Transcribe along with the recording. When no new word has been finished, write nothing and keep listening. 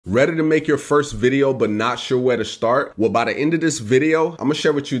Ready to make your first video but not sure where to start? Well, by the end of this video, I'm gonna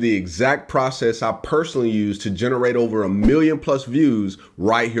share with you the exact process I personally use to generate over 1 million+ views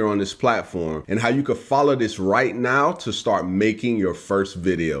right here on this platform, and how you can follow this right now to start making your first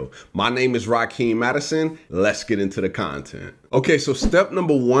video. My name is Rakeem Madison. Let's get into the content. Okay, so step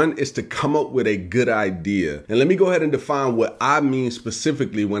number 1 is to come up with a good idea. And let me go ahead and define what I mean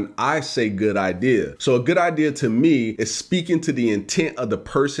specifically when I say good idea. So a good idea to me is speaking to the intent of the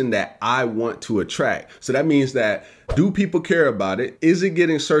person that I want to attract. So that means that, do people care about it? Is it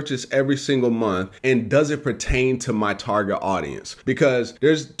getting searches every single month? And does it pertain to my target audience? Because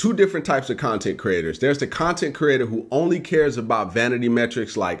there's two different types of content creators. There's the content creator who only cares about vanity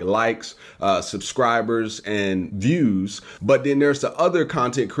metrics like likes, subscribers, and views. But then there's the other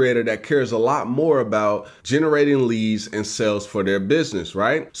content creator that cares a lot more about generating leads and sales for their business,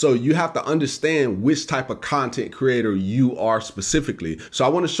 right? So you have to understand which type of content creator you are specifically. So I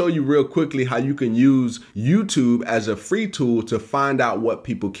want to show you real quickly how you can use YouTube as a free tool to find out what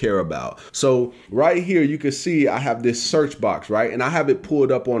people care about. So right here, you can see I have this search box, right? And I have it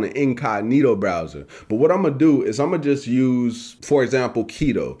pulled up on an incognito browser. But what I'm gonna do is I'm gonna just use, for example,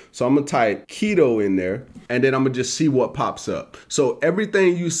 keto. So I'm gonna type keto in there, and then I'm gonna just see what pops up. So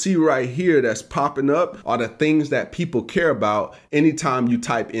everything you see right here that's popping up are the things that people care about anytime you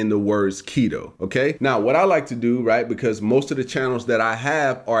type in the words keto, okay? Now, what I like to do, right, because most of the channels that I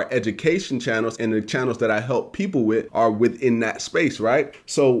have are education channels, and the channels that I help people with are within that space, right?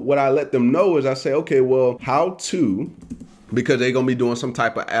 So what I let them know is I say, okay, well, how to, because they're gonna be doing some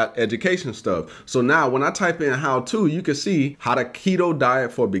type of education stuff. So now when I type in how to, you can see how to keto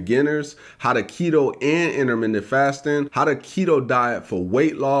diet for beginners, how to keto and intermittent fasting, how to keto diet for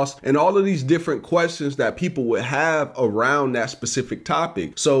weight loss, and all of these different questions that people would have around that specific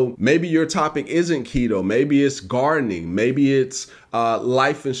topic. So maybe your topic isn't keto, maybe it's gardening, maybe it's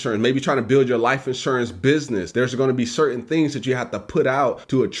life insurance, maybe trying to build your life insurance business. There's going to be certain things that you have to put out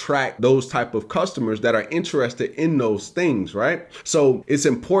to attract those type of customers that are interested in those things, right? So it's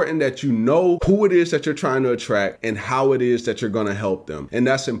important that you know who it is that you're trying to attract and how it is that you're going to help them. And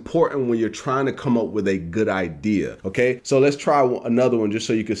that's important when you're trying to come up with a good idea. Okay, so let's try another one just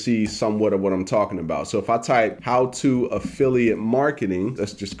so you can see somewhat of what I'm talking about. So if I type how to affiliate marketing,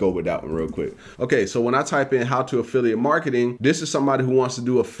 let's just go with that one real quick. Okay, so when I type in how to affiliate marketing, this is somebody who wants to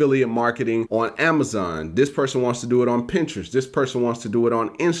do affiliate marketing on Amazon. This person wants to do it on Pinterest. This person wants to do it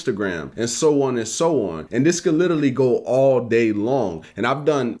on Instagram, and so on and so on. And this could literally go all day long. And I've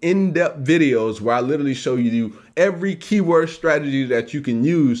done in-depth videos where I literally show you every keyword strategy that you can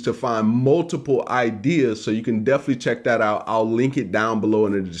use to find multiple ideas. So you can definitely check that out. I'll link it down below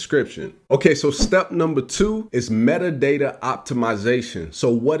in the description. Okay, so step number 2 is metadata optimization. So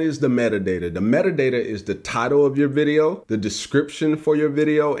what is the metadata? The metadata is the title of your video, the description for your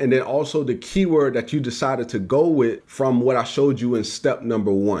video, and then also the keyword that you decided to go with from what I showed you in step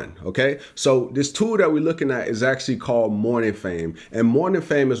number 1. Okay, so this tool that we're looking at is actually called Morning Fame, and Morning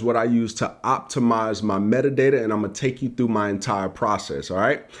Fame is what I use to optimize my metadata, and I'm gonna take you through my entire process. All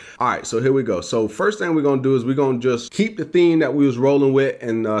right, so here we go. So first thing we're gonna do is we're gonna just keep the theme that we was rolling with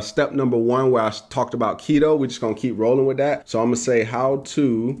in step number 1 where I talked about keto. We're just gonna keep rolling with that. So I'm gonna say how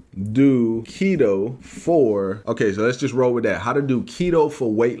to do keto for, okay, so let's just roll with that. How to do keto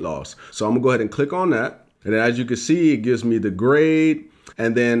for weight loss. So I'm gonna go ahead and click on that. And then as you can see, it gives me the grade.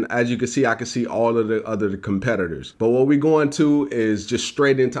 And then as you can see, I can see all of the other competitors. But what we're going to is just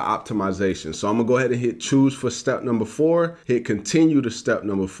straight into optimization. So I'm gonna go ahead and hit choose for step number 4, hit continue to step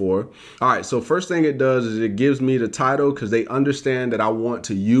number 4. All right, so first thing it does is it gives me the title because they understand that I want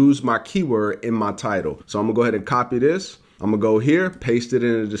to use my keyword in my title. So I'm gonna go ahead and copy this. I'm gonna go here, paste it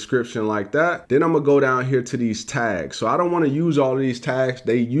in the description like that. Then I'm gonna go down here to these tags. So I don't wanna use all of these tags.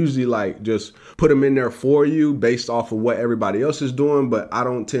 They usually like just put them in there for you based off of what everybody else is doing, but I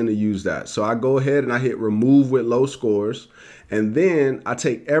don't tend to use that. So I go ahead and I hit remove with low scores. And then I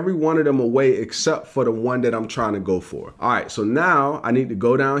take every one of them away except for the one that I'm trying to go for. All right, so now I need to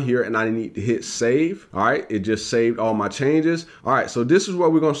go down here and I need to hit save. All right, it just saved all my changes. All right, so this is where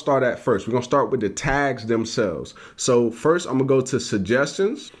we're gonna start at first. We're gonna start with the tags themselves. So first I'm gonna go to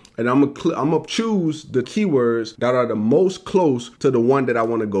suggestions. And I'm gonna choose the keywords that are the most close to the one that I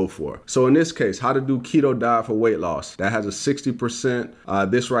want to go for. So in this case, how to do keto diet for weight loss. That has a 60%.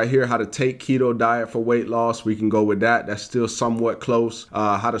 This right here, how to take keto diet for weight loss. We can go with that. That's still somewhat close.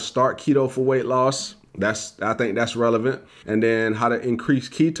 How to start keto for weight loss. I think that's relevant. And then how to increase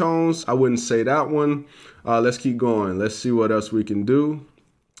ketones. I wouldn't say that one. Let's keep going. Let's see what else we can do.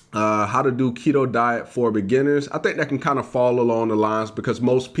 How to do keto diet for beginners. I think that can kind of fall along the lines because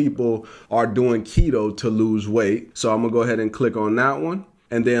most people are doing keto to lose weight. So I'm gonna go ahead and click on that one.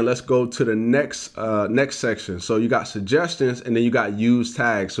 And then let's go to the next section. So you got suggestions, and then you got use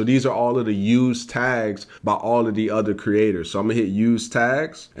tags. So these are all of the use tags by all of the other creators. So I'm gonna hit use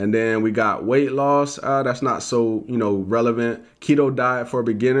tags, and then we got weight loss. That's not so, relevant. Keto diet for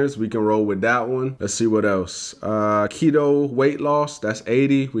beginners, we can roll with that one. Let's see what else. Keto weight loss, that's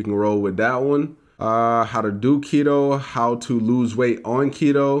 80. We can roll with that one. How to do keto, how to lose weight on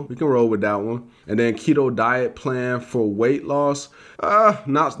keto, we can roll with that one. And then keto diet plan for weight loss,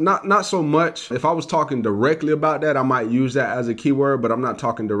 not so much. If I was talking directly about that, I might use that as a keyword, but I'm not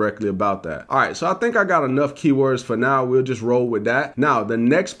talking directly about that. All right, so I think I got enough keywords for now. We'll just roll with that. Now, the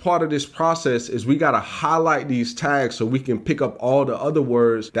next part of this process is we got to highlight these tags so we can pick up all the other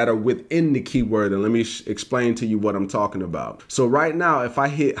words that are within the keyword. And let me explain to you what I'm talking about. So right now, if I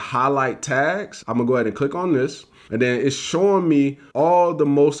hit highlight tags, I'm gonna go ahead and click on this. And then it's showing me all the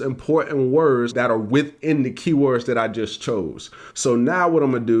most important words that are within the keywords that I just chose. So now what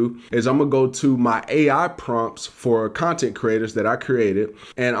I'm gonna do is I'm gonna go to my AI prompts for content creators that I created.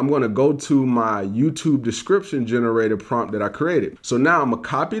 And I'm gonna go to my YouTube description generator prompt that I created. So now I'm gonna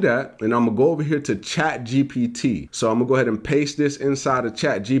copy that, and I'm gonna go over here to ChatGPT. So I'm gonna go ahead and paste this inside of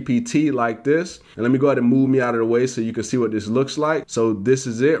ChatGPT like this. And let me go ahead and move me out of the way so you can see what this looks like. So this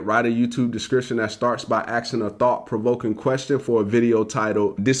is it. Write a YouTube description that starts by asking a thought-provoking question for a video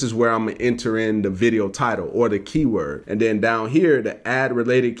title. This is where I'm gonna enter in the video title or the keyword. And then down here, the add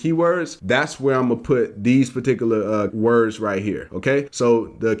related keywords, that's where I'm gonna put these particular words right here, okay?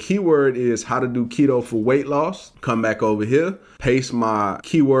 So the keyword is how to do keto for weight loss. Come back over here, paste my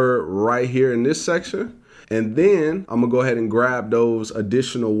keyword right here in this section. And then I'm gonna go ahead and grab those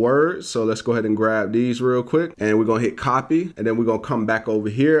additional words. So let's go ahead and grab these real quick, and we're gonna hit copy, and then we're gonna come back over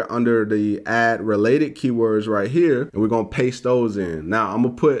here under the add related keywords right here, and we're gonna paste those in. Now I'm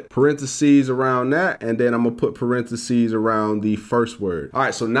gonna put parentheses around that, and then I'm gonna put parentheses around the first word. All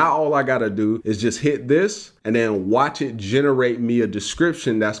right, so now all I gotta do is just hit this and then watch it generate me a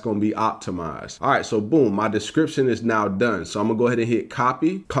description that's gonna be optimized. All right, so boom, my description is now done. So I'm gonna go ahead and hit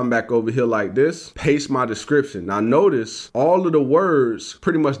copy, come back over here like this, paste my description. Now notice all of the words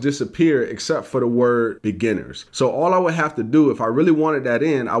pretty much disappear except for the word beginners. So all I would have to do, if I really wanted that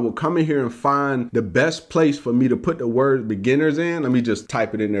in, I would come in here and find the best place for me to put the word beginners in. Let me just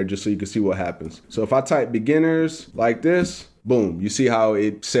type it in there just so you can see what happens. So if I type beginners like this, boom, you see how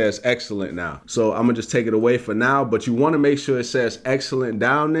it says excellent now. So I'm gonna just take it away for now, but you wanna make sure it says excellent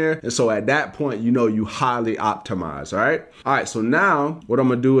down there. And so at that point, you highly optimize, all right? All right, so now what I'm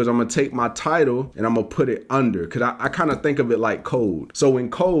gonna do is I'm gonna take my title and I'm gonna put it under, because I kind of think of it like code. So in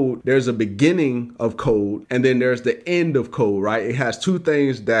code, there's a beginning of code and then there's the end of code, right? It has two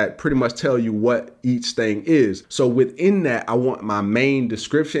things that pretty much tell you what each thing is. So within that, I want my main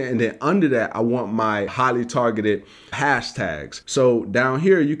description, and then under that, I want my highly targeted hashtag. So down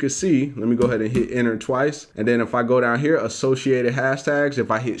here, you can see, let me go ahead and hit enter twice. And then if I go down here, associated hashtags, if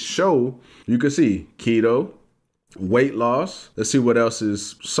I hit show, you can see keto, weight loss. Let's see what else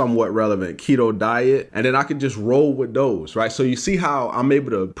is somewhat relevant. Keto diet. And then I can just roll with those, right? So you see how I'm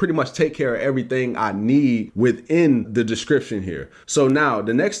able to pretty much take care of everything I need within the description here. So now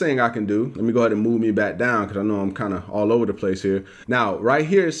the next thing I can do, let me go ahead and move me back down because I know I'm kind of all over the place here. Now, right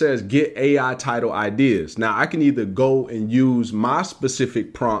here, it says get AI title ideas. Now I can either go and use my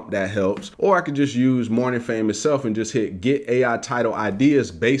specific prompt that helps, or I could just use Morning Fame itself and just hit get AI title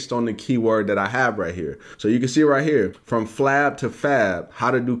ideas based on the keyword that I have right here. So you can see right here, from flab to fab, how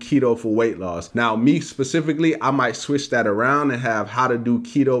to do keto for weight loss. Now me specifically, I might switch that around and have how to do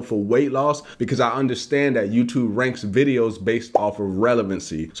keto for weight loss, because I understand that YouTube ranks videos based off of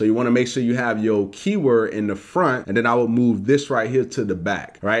relevancy. So you want to make sure you have your keyword in the front, and then I will move this right here to the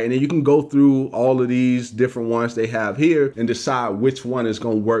back, right? And then you can go through all of these different ones they have here and decide which one is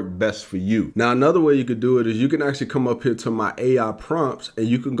going to work best for you. Now another way you could do it is you can actually come up here to my AI prompts, and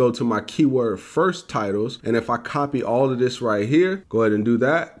you can go to my keyword first titles, and if I copy all of this right here, go ahead and do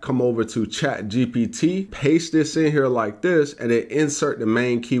that. Come over to ChatGPT, paste this in here like this, and then insert the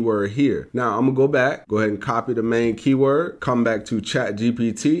main keyword here. Now I'm gonna go back, go ahead and copy the main keyword, come back to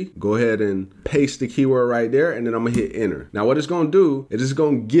ChatGPT, go ahead and paste the keyword right there, and then I'm gonna hit enter. Now what it's gonna do is it's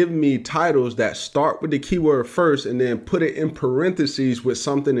gonna give me titles that start with the keyword first and then put it in parentheses with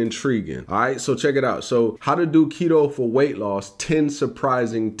something intriguing. All right, so check it out. So how to do keto for weight loss, 10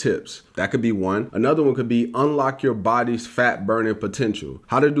 surprising tips. That could be one. Another one could be unlock your body's fat burning potential.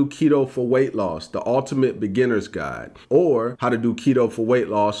 How to do keto for weight loss, the ultimate beginner's guide. Or how to do keto for weight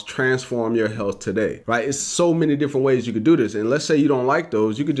loss, transform your health today, right? It's so many different ways you could do this. And let's say you don't like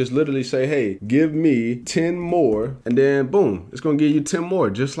those, you could just literally say, hey, give me 10 more, and then boom, it's gonna give you 10 more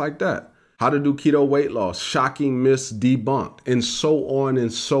just like that. how to do keto weight loss, shocking myths debunked, and so on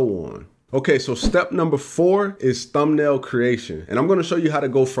and so on. Okay, so step number 4 is thumbnail creation. And I'm gonna show you how to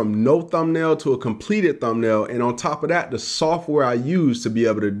go from no thumbnail to a completed thumbnail. And on top of that, the software I use to be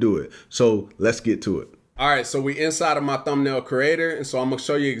able to do it. So let's get to it. All right, so we inside of my thumbnail creator, and so I'm gonna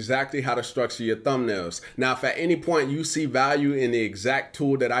show you exactly how to structure your thumbnails. Now, if at any point you see value in the exact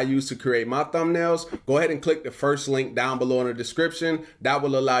tool that I use to create my thumbnails, go ahead and click the first link down below in the description. That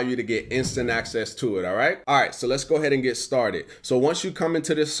will allow you to get instant access to it, all right? All right, so let's go ahead and get started. So once you come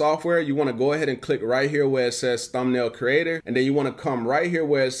into this software, you wanna go ahead and click right here where it says thumbnail creator, and then you wanna come right here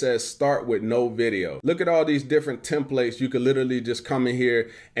where it says start with no video. Look at all these different templates. You could literally just come in here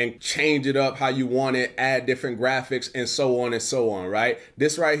and change it up how you want it, add different graphics and so on, right?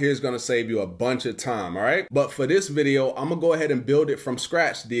 This right here is going to save you a bunch of time, all right? But for this video, I'm gonna go ahead and build it from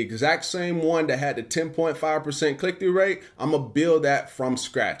scratch. The exact same one that had the 10.5% click-through rate, I'm gonna build that from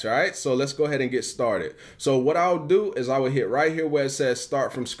scratch, all right? So let's go ahead and get started. So what I'll do is I will hit right here where it says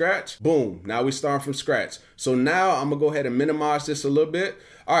start from scratch. Boom, now we start from scratch. So now I'm gonna go ahead and minimize this a little bit.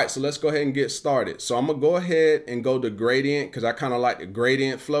 All right, so let's go ahead and get started. So I'm gonna go ahead and go to gradient because I kind of like the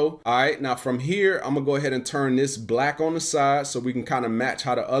gradient flow. All right, now from here, I'm gonna go ahead and turn this black on the side so we can kind of match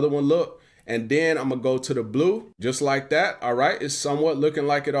how the other one looked. And then I'm gonna go to the blue, just like that. All right, it's somewhat looking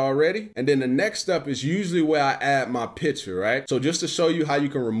like it already. And then the next step is usually where I add my picture, right? So just to show you how you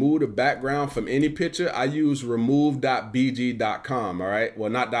can remove the background from any picture, I use remove.bg.com, all right?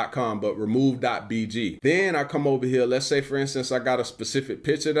 Well, not .com, but remove.bg. Then I come over here, let's say for instance, I got a specific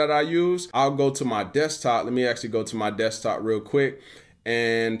picture that I use. I'll go to my desktop. Let me actually go to my desktop real quick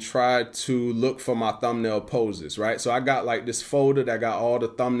and try to look for my thumbnail poses, right? So I got like this folder that got all the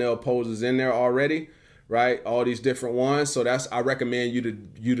thumbnail poses in there already, right? All these different ones. So I recommend you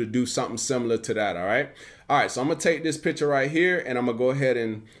to do something similar to that, all right? All right, so I'm gonna take this picture right here and I'm gonna go ahead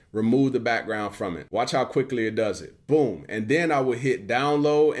and remove the background from it. Watch how quickly it does it. Boom. And then I would hit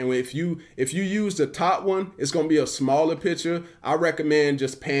download. And if you use the top one, it's gonna be a smaller picture. I recommend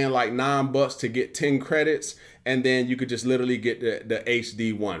just paying like $9 to get 10 credits. And then you could just literally get the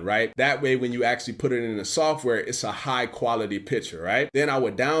HD one, right? That way, when you actually put it in the software, it's a high quality picture, right? Then I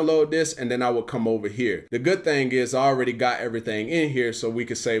would download this and then I would come over here. The good thing is I already got everything in here so we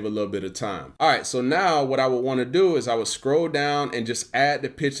could save a little bit of time. All right, so now what I would want to do is I would scroll down and just add the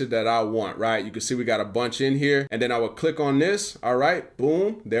picture that I want, right? You can see we got a bunch in here and then I would click on this. All right,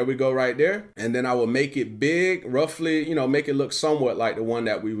 boom, there we go right there. And then I will make it big, roughly, you know, make it look somewhat like the one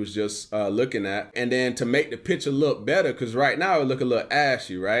that we was just looking at. And then to make the picture look better, because right now it look a little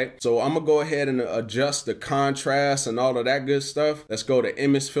ashy, right? So I'm gonna go ahead and adjust the contrast and all of that good stuff. Let's go to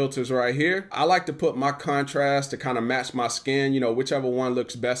image filters right here. I like to put my contrast to kind of match my skin, you know, whichever one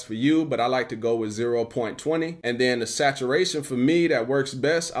looks best for you, but I like to go with 0.20. And then the saturation for me that works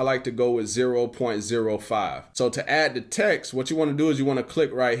best, I like to go with 0.05. So to add the text, what you want to do is you want to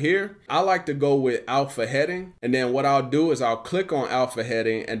click right here. I like to go with alpha heading. And then what I'll do is I'll click on alpha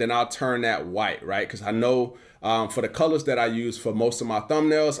heading and then I'll turn that white, right? Because I know for the colors that I use for most of my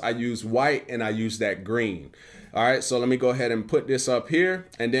thumbnails, I use white and I use that green. All right, so let me go ahead and put this up here.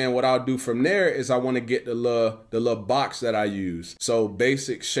 And then what I'll do from there is I want to get the little box that I use. So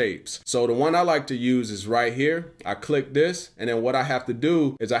basic shapes. So the one I like to use is right here. I click this and then what I have to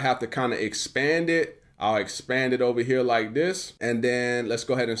do is I have to kind of expand it. I'll expand it over here like this. And then let's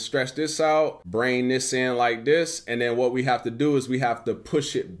go ahead and stretch this out, bring this in like this. And then what we have to do is we have to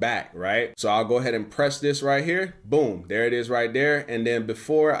push it back, right? So I'll go ahead and press this right here. Boom, there it is right there. And then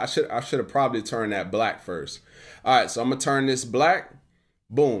before, I should have probably turned that black first. All right, so I'm gonna turn this black.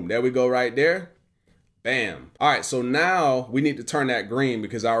 Boom, there we go right there. Bam. All right, so now we need to turn that green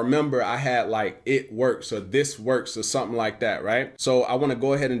because I remember I had like it works or this works or something like that, right? So I want to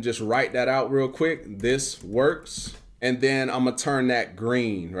go ahead and just write that out real quick. This works. And then I'm going to turn that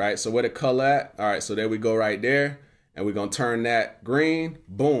green, right? So where the color at? All right, so there we go right there. And we're going to turn that green.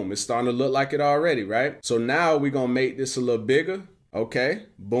 Boom, it's starting to look like it already, right? So now we're going to make this a little bigger. Okay,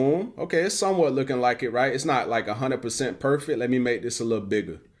 boom. Okay, it's somewhat looking like it, right? It's not like 100% perfect. Let me make this a little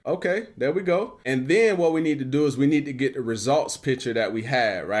bigger. Okay, there we go. And then what we need to do is we need to get the results picture that we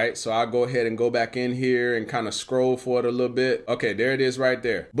had, right? So I'll go ahead and go back in here and kind of scroll for it a little bit. Okay, there it is right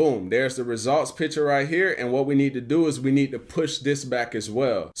there. Boom, there's the results picture right here. And what we need to do is we need to push this back as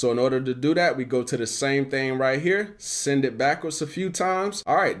well. So in order to do that, we go to the same thing right here, send it backwards a few times.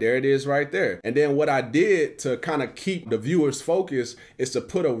 All right, there it is right there. And then what I did to kind of keep the viewers focused is to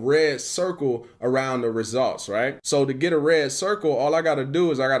put a red circle around the results, right? So to get a red circle, all I got to do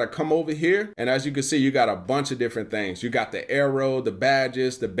is I got to come over here. And as you can see, you got a bunch of different things. You got the arrow, the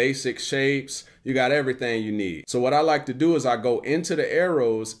badges, the basic shapes, you got everything you need. So what I like to do is I go into the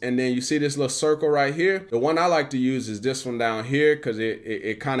arrows, and then you see this little circle right here. The one I like to use is this one down here because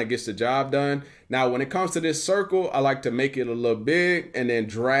it kind of gets the job done. Now, when it comes to this circle, I like to make it a little big and then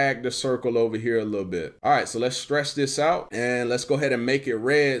drag the circle over here a little bit. All right, so let's stretch this out and let's go ahead and make it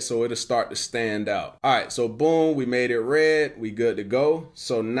red so it'll start to stand out. All right, so boom, we made it red. We good to go.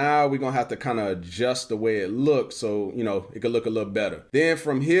 So now we're gonna have to kind of adjust the way it looks so, you know, it could look a little better. Then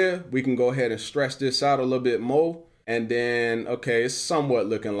from here, we can go ahead and stretch this out a little bit more. And then, okay, it's somewhat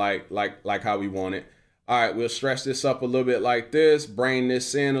looking like how we want it. All right, we'll stretch this up a little bit like this, bring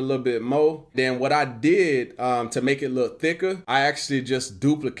this in a little bit more. Then what I did to make it look thicker, I actually just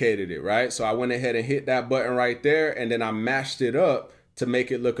duplicated it, right? So I went ahead and hit that button right there, and then I mashed it up to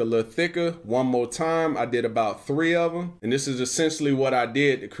make it look a little thicker. One more time, I did about 3 of them. And this is essentially what I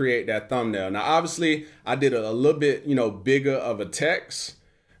did to create that thumbnail. Now, obviously, I did a little bit, you know, bigger of a text.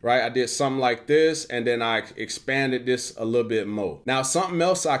 Right, I did something like this, and then I expanded this a little bit more. Now, something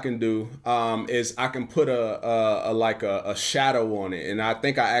else I can do is I can put a shadow on it, and I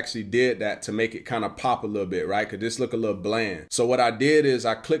think I actually did that to make it kind of pop a little bit, right? Cause this look a little bland. So what I did is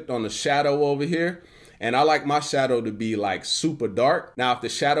I clicked on the shadow over here. And I like my shadow to be like super dark. Now, if the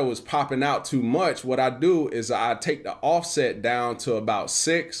shadow is popping out too much, what I do is I take the offset down to about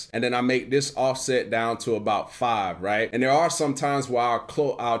 6, and then I make this offset down to about 5, right? And there are some times where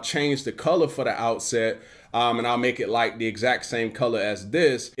I'll change the color for the outset, and I'll make it like the exact same color as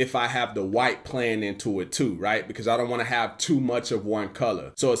this if I have the white playing into it too, right? Because I don't want to have too much of one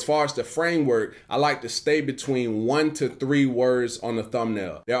color. So as far as the framework, I like to stay between 1 to 3 words on the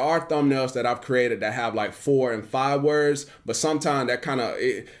thumbnail. There are thumbnails that I've created that have like 4 and 5 words, but sometimes that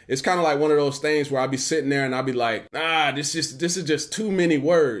it's kind of like one of those things where I'll be sitting there and I'll be like, this is just too many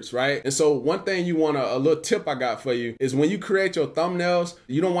words, right? And so one thing you want a little tip I got for you is when you create your thumbnails,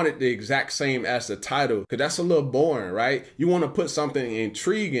 you don't want it the exact same as the title, because that's a little boring, right? You want to put something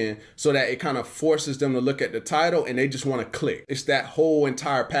intriguing so that it kind of forces them to look at the title and they just want to click. It's that whole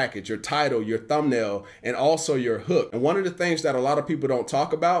entire package, your title, your thumbnail, and also your hook. And one of the things that a lot of people don't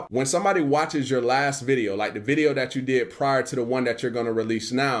talk about, when somebody watches your last video, like the video that you did prior to the one that you're going to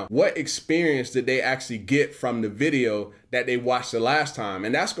release now, what experience did they actually get from the video that they watched the last time?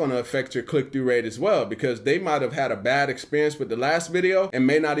 And that's going to affect your click-through rate as well, because they might have had a bad experience with the last video and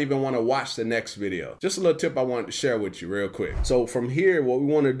may not even want to watch the next video. Just a little tip I wanted to share with you real quick. So from here, what we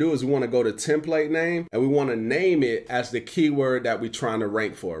want to do is we want to go to template name, and we want to name it as the keyword that we're trying to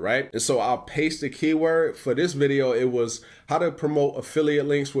rank for, right? And so I'll paste the keyword. For this video, it was how to promote affiliate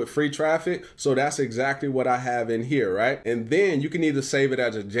links with free traffic. So that's exactly what I have in here, right? And then you can either save it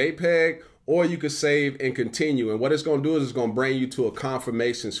as a JPEG, or you could save and continue. And what it's gonna do is it's gonna bring you to a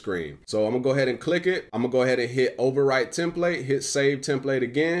confirmation screen. So I'm gonna go ahead and click it. I'm gonna go ahead and hit overwrite template, hit save template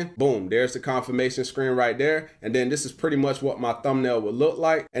again. Boom, there's the confirmation screen right there. And then this is pretty much what my thumbnail would look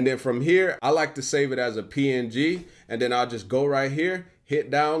like. And then from here, I like to save it as a PNG. And then I'll just go right here, hit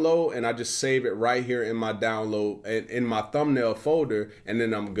download, and I just save it right here in my download, in my thumbnail folder, and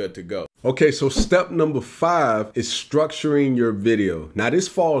then I'm good to go. Okay, so step number 5 is structuring your video. Now this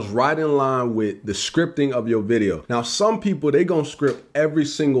falls right in line with the scripting of your video. Now some people, they gonna script every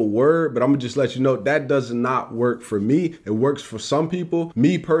single word, but I'm gonna just let you know that does not work for me. It works for some people.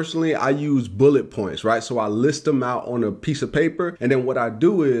 Me personally, I use bullet points, right? So I list them out on a piece of paper, and then what I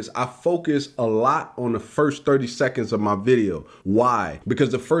do is I focus a lot on the first 30 seconds of my video. Why? Because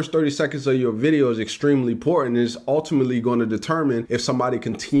the first 30 seconds of your video is extremely important, and it's ultimately going to determine if somebody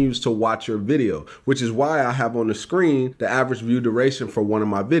continues to watch your video, which is why I have on the screen the average view duration for one of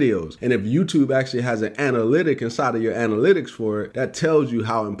my videos. And if YouTube actually has an analytic inside of your analytics for it, that tells you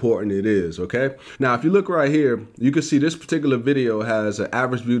how important it is, okay? Now, if you look right here, you can see this particular video has an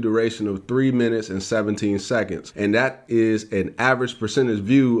average view duration of 3 minutes and 17 seconds. And that is an average percentage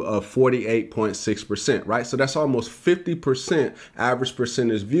view of 48.6%, right? So that's almost 50% average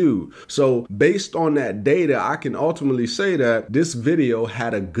percentage view. So based on that data, I can ultimately say that this video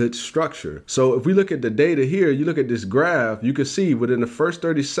had a good structure. So if we look at the data here, you look at this graph, you can see within the first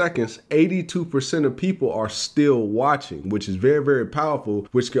 30 seconds, 82% of people are still watching, which is very, very powerful,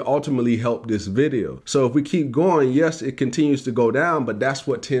 which can ultimately help this video. So if we keep going, yes, it continues to go down, but that's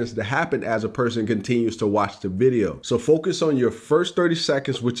what tends to happen as a person continues to watch the video. So focus on your first 30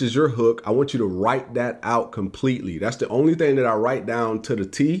 seconds, which is your hook. I want you to write that out completely. That's the only thing that I write down to the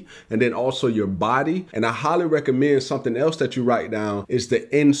T. And then also your body. And I highly recommend something else that you write down is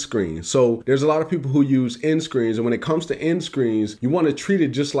the end screen. screen. So there's a lot of people who use end screens, and when it comes to end screens, you want to treat it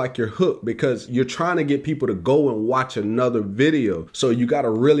just like your hook, because you're trying to get people to go and watch another video. So you got to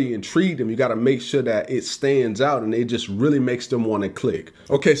really intrigue them. You got to make sure that it stands out and it just really makes them want to click.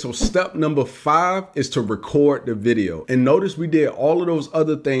 Okay, so step number 5 is to record the video. And notice we did all of those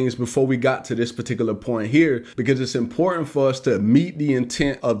other things before we got to this particular point here, because it's important for us to meet the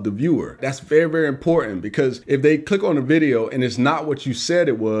intent of the viewer. That's very, very important, because if they click on the video and it's not what you said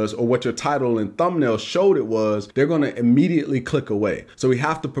it was or what your title and thumbnail showed it was, they're going to immediately click away. So we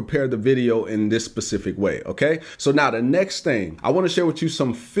have to prepare the video in this specific way. Okay, so now the next thing, I want to share with you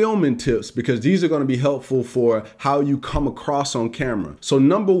some filming tips, because these are going to be helpful for how you come across on camera. So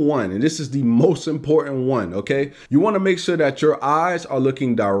number 1, and this is the most important one, okay, you want to make sure that your eyes are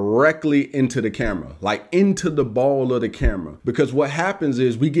looking directly into the camera, like into the ball of the camera, because what happens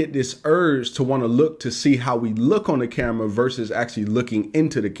is we get this urge to want to look to see how we look on the camera versus actually looking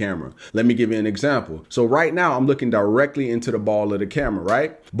into the camera. Let me give you an example. So right now I'm looking directly into the ball of the camera,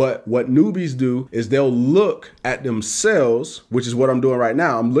 right? But what newbies do is they'll look at themselves, which is what I'm doing right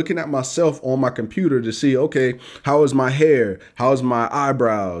now. I'm looking at myself on my computer to see, okay, how is my hair? How is my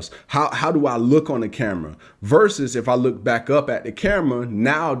eyebrows? How do I look on the camera? Versus if I look back up at the camera,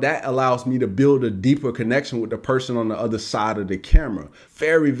 now that allows me to build a deeper connection with the person on the other side of the camera.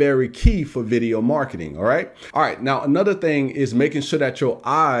 Very, very key for video marketing. All right. All right. Now, another thing is making sure that your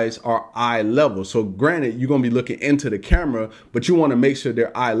eyes are eye level. So granted, you're going to be looking into the camera, but you want to make sure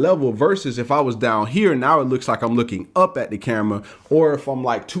they're eye level, versus if I was down here, now it looks like I'm looking up at the camera, or if I'm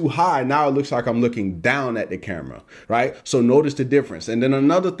like too high, now it looks like I'm looking down at the camera. Right. So notice the difference. And then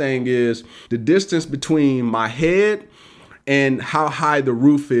another thing is the distance between my head and how high the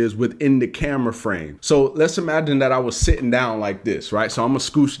roof is within the camera frame. So let's imagine that I was sitting down like this, right? So I'm gonna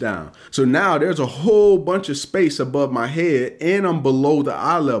scooch down. So now there's a whole bunch of space above my head and I'm below the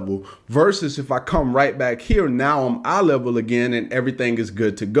eye level, versus if I come right back here, now I'm eye level again and everything is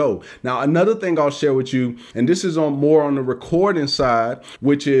good to go. Now, another thing I'll share with you, and this is more on the recording side,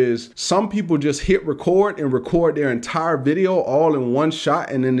 which is some people just hit record and record their entire video all in one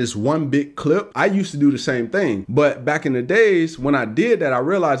shot and in this one big clip. I used to do the same thing, but back in the days when I did that, I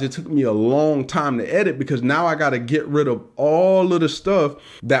realized it took me a long time to edit, because now I got to get rid of all of the stuff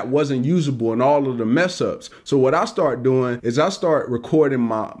that wasn't usable and all of the mess ups. So what I start doing is I start recording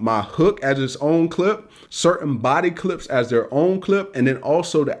my hook as its own clip, certain body clips as their own clip, and then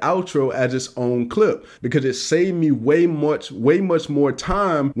also the outro as its own clip, because it saved me way much more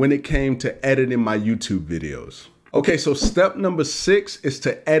time when it came to editing my YouTube videos. Okay, so step number 6 is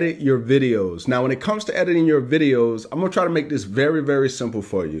to edit your videos. Now, when it comes to editing your videos, I'm gonna try to make this very, very simple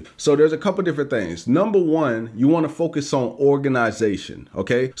for you. So there's a couple different things. Number 1, you wanna focus on organization,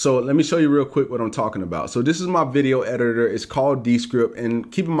 okay? So let me show you real quick what I'm talking about. So this is my video editor. It's called Descript, and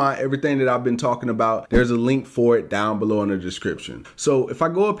keep in mind everything that I've been talking about, there's a link for it down below in the description. So if I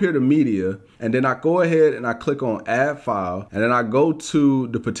go up here to media, and then I go ahead and I click on add file, and then I go to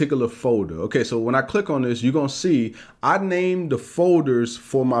the particular folder. Okay, so when I click on this, you're gonna see I named the folders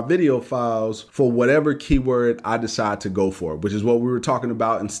for my video files for whatever keyword I decide to go for, which is what we were talking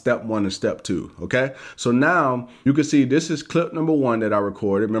about in step 1 and step 2. Okay, so now you can see this is clip number 1 that I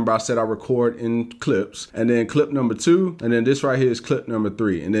recorded. Remember I said I record in clips, and then clip number 2, and then this right here is clip number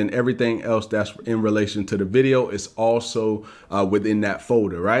 3, and then everything else that's in relation to the video is also within that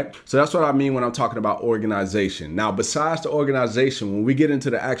folder, right? So that's what I mean when I'm talking about organization. Now, besides the organization, when we get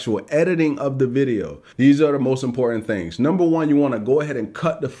into the actual editing of the video, these are the most important things. Number 1, you want to go ahead and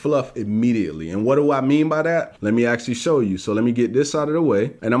cut the fluff immediately. And what do I mean by that? Let me actually show you. So let me get this out of the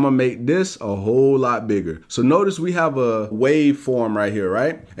way, and I'm gonna make this a whole lot bigger. So notice we have a waveform right here,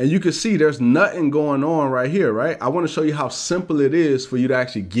 right? And you can see there's nothing going on right here, right? I want to show you how simple it is for you to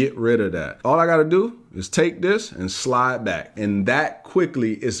actually get rid of that. All I got to do is take this and slide back, and that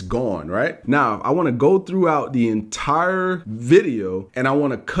quickly is gone, right? Now, I want to go throughout the entire video, and I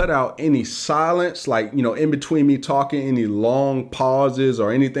want to cut out any silence, like, you know, in between me talking, any long pauses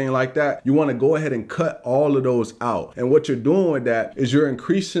or anything like that. You want to go ahead and cut all of those out. And what you're doing with that is you're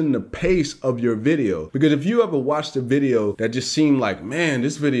increasing the pace of your video. Because if you ever watched a video that just seemed like, man,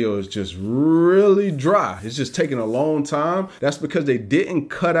 this video is just really dry, it's just taking a long time, that's because they didn't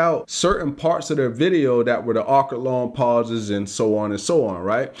cut out certain parts of their video that were the awkward long pauses and so on,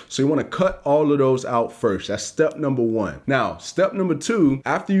 right? So you want to cut all of those out first. That's step number 1. Now, step number 2,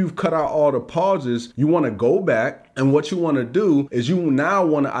 after you've cut out all the pauses, you want to go back, and what you want to do is you now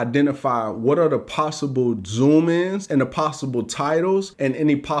want to identify what are the possible zoom ins and the possible titles and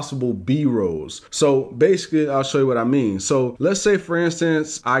any possible B-rolls. So basically, I'll show you what I mean. So let's say, for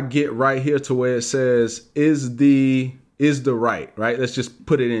instance, I get right here to where it says, is is the right, let's just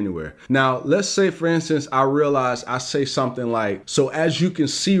put it anywhere. Now, let's say, for instance, I realize I say something like, so as you can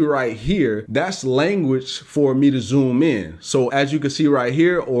see right here, that's language for me to zoom in. So as you can see right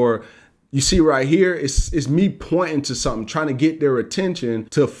here, or you see right here, it's me pointing to something, trying to get their attention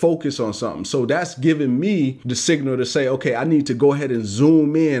to focus on something. So that's giving me the signal to say, okay, I need to go ahead and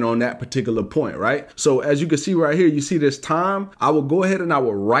zoom in on that particular point, right? So as you can see right here, you see this time, I will go ahead and I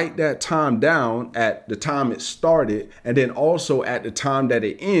will write that time down at the time it started, and then also at the time that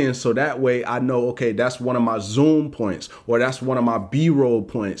it ends. So that way I know, okay, that's one of my zoom points, or that's one of my B-roll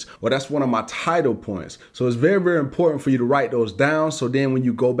points, or that's one of my title points. So it's very, very important for you to write those down. So then when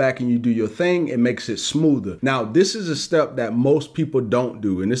you go back and you do your thing, it makes it smoother. Now, this is a step that most people don't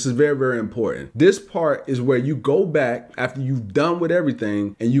do, and this is very, very important. This part is where you go back after you've done with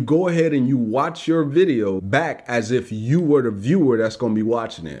everything, and you go ahead and you watch your video back as if you were the viewer that's going to be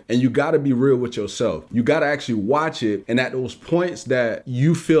watching it. And you got to be real with yourself. You got to actually watch it, and at those points that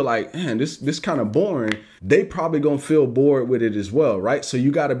you feel like, man, this kind of boring, they probably gonna feel bored with it as well, right? So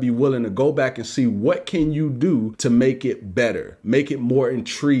you gotta be willing to go back and see what can you do to make it better, make it more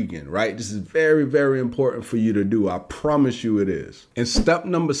intriguing, right? This is very, very important for you to do. I promise you it is. And step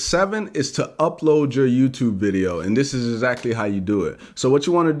number 7 is to upload your YouTube video. And this is exactly how you do it. So what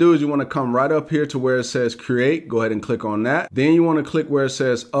you wanna do is you wanna come right up here to where it says create, go ahead and click on that. Then you wanna click where it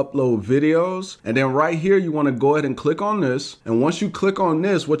says upload videos. And then right here, you wanna go ahead and click on this. And once you click on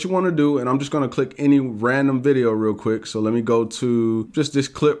this, what you wanna do, and I'm just gonna click any random video real quick. So let me go to just this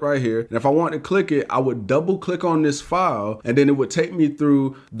clip right here. And if I want to click it, I would double click on this file, and then it would take me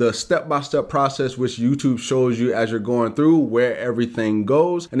through the step-by-step process which YouTube shows you as you're going through where everything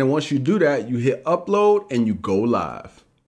goes. And then once you do that, you hit upload and you go live.